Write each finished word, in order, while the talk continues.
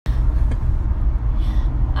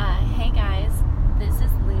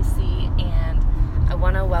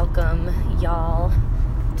to welcome y'all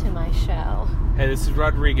to my show. Hey, this is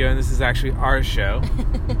Rodrigo, and this is actually our show.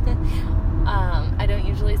 I don't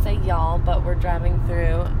usually say y'all, but we're driving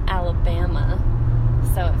through Alabama,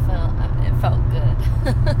 so it felt good.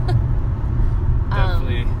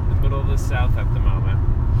 Definitely the middle of the South at the moment.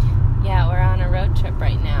 Yeah, we're on a road trip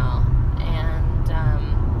right now, and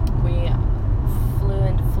we flew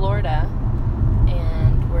into Florida,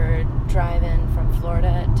 and we're driving from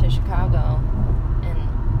Florida to Chicago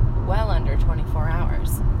in well under 24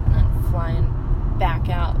 hours, and then flying back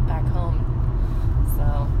home.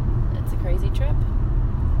 So it's a crazy trip,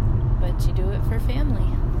 but you do it for family.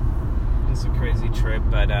 It's a crazy trip,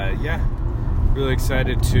 but yeah, really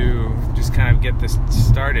excited to just kind of get this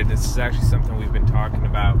started. This is actually something we've been talking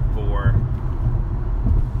about for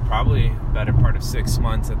probably a better part of 6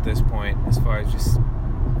 months at this point, as far as just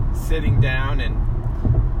sitting down and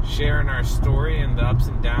sharing our story and the ups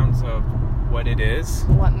and downs of what it is.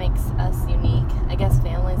 What makes us unique. I guess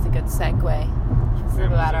family is a good segue. It's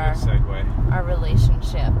about our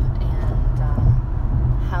relationship and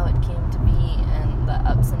how it came to be and the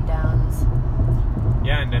ups and downs.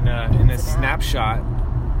 Yeah, and in a snapshot,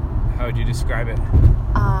 how would you describe it?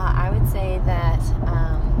 I would say that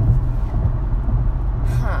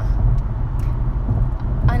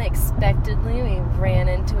unexpectedly we ran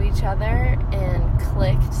into each other and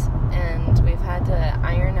clicked, and we've had to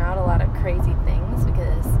iron out a lot of crazy things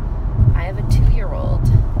because I have a 2-year-old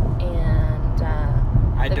and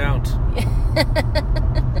I don't.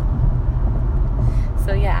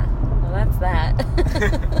 So yeah, well that's that.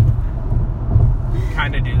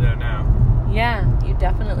 Kind of do though now. Yeah, you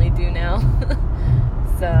definitely do now.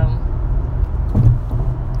 So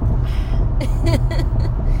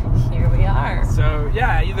here we are. So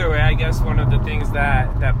yeah, either way, I guess one of the things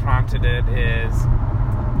that prompted it is,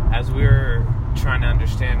 as we were trying to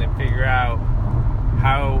understand and figure out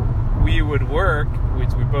how we would work,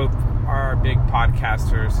 which we both are big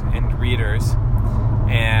podcasters and readers,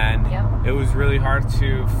 and It was really hard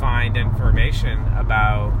to find information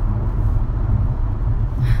about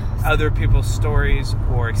other people's stories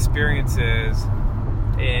or experiences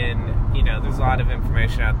there's a lot of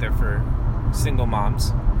information out there for single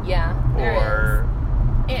moms. Yeah, there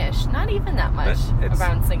is. Not even that much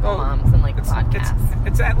around single moms and podcasts.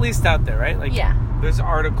 It's at least out there, right? There's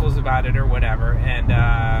articles about it or whatever, and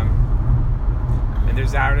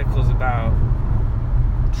there's articles about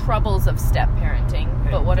troubles of step parenting.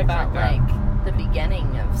 But what about the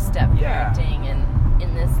beginning of step parenting and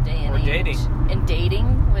in this day and age? And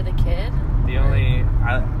dating with a kid?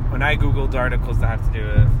 When I Googled articles that have to do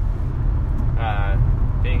with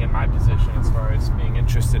being in my position, as far as being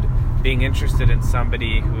interested in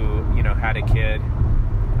somebody who had a kid,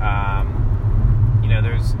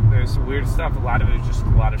 there's weird stuff. A lot of it is just a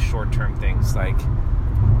lot of short-term things, like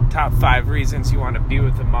top 5 reasons you want to be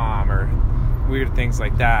with a mom, or weird things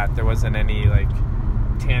like that. There wasn't any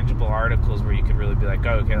tangible articles where you could really be like,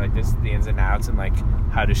 oh, okay, this is the ins and outs and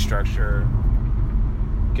how to structure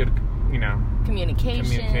good,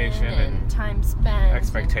 communication and time spent,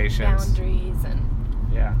 expectations, and boundaries, and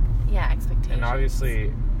expectations. And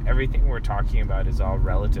obviously, everything we're talking about is all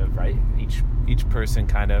relative, right? Each person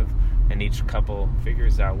kind of, and each couple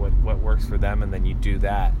figures out what works for them, and then you do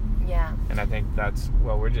that. Yeah. And I think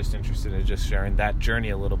we're just interested in just sharing that journey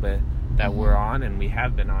a little bit that we're on and we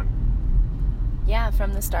have been on. Yeah,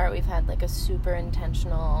 from the start we've had a super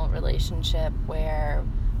intentional relationship where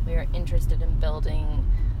we are interested in building,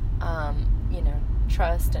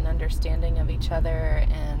 trust and understanding of each other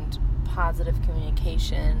and positive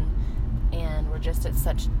communication, and we're just at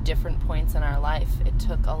such different points in our life. It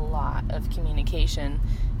took a lot of communication,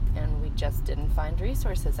 and we just didn't find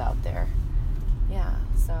resources out there. Yeah,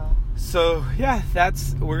 So yeah,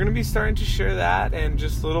 we're gonna be starting to share that, and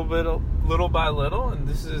just little by little. And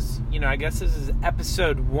this is, I guess this is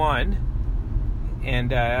episode 1.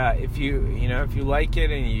 And if you like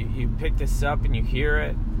it and you pick this up and you hear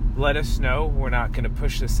it, let us know. We're not gonna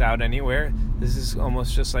push this out anywhere. This is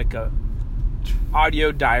almost just like a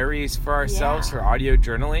audio diaries for ourselves, or audio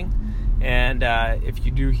journaling. And if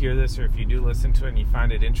you do hear this, or if you do listen to it and you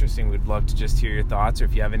find it interesting, we'd love to just hear your thoughts. Or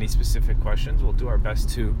if you have any specific questions, we'll do our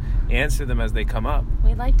best to answer them as they come up.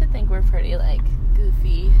 We like to think we're pretty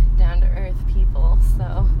goofy, down-to-earth people,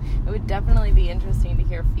 so it would definitely be interesting to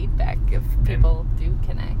hear feedback if people do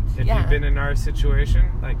connect. If you've been in our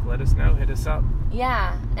situation, let us know, hit us up.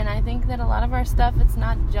 Yeah, and I think that a lot of our stuff, it's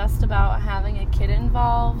not just about having a kid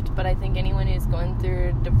involved, but I think anyone who's going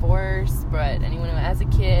through divorce, but anyone who has a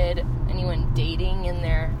kid, anyone dating in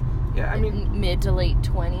their mid to late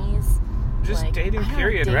 20s, just like, dating I don't know,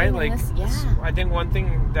 period, dating right? in Like, this- yeah. I think one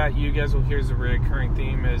thing that you guys will hear as a recurring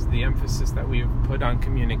theme is the emphasis that we've put on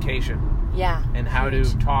communication Yeah. and how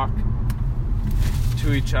huge. to talk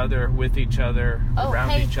to each other, with each other,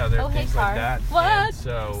 around each other, things like that. What? And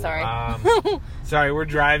so, Sorry. sorry, we're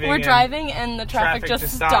driving. We're and driving and the traffic just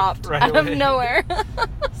stopped right out of away. nowhere.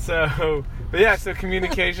 So, but yeah, so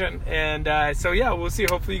communication. And so, yeah, we'll see.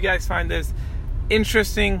 Hopefully you guys find this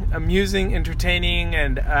interesting, amusing, entertaining,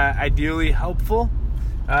 and ideally helpful.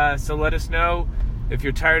 So let us know if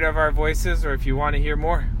you're tired of our voices or if you want to hear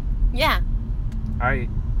more. Yeah. All right.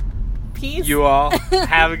 Peace. You all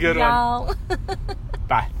have a good one. Y'all.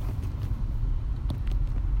 Bye.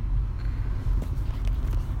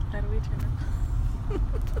 How do we turn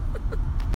it?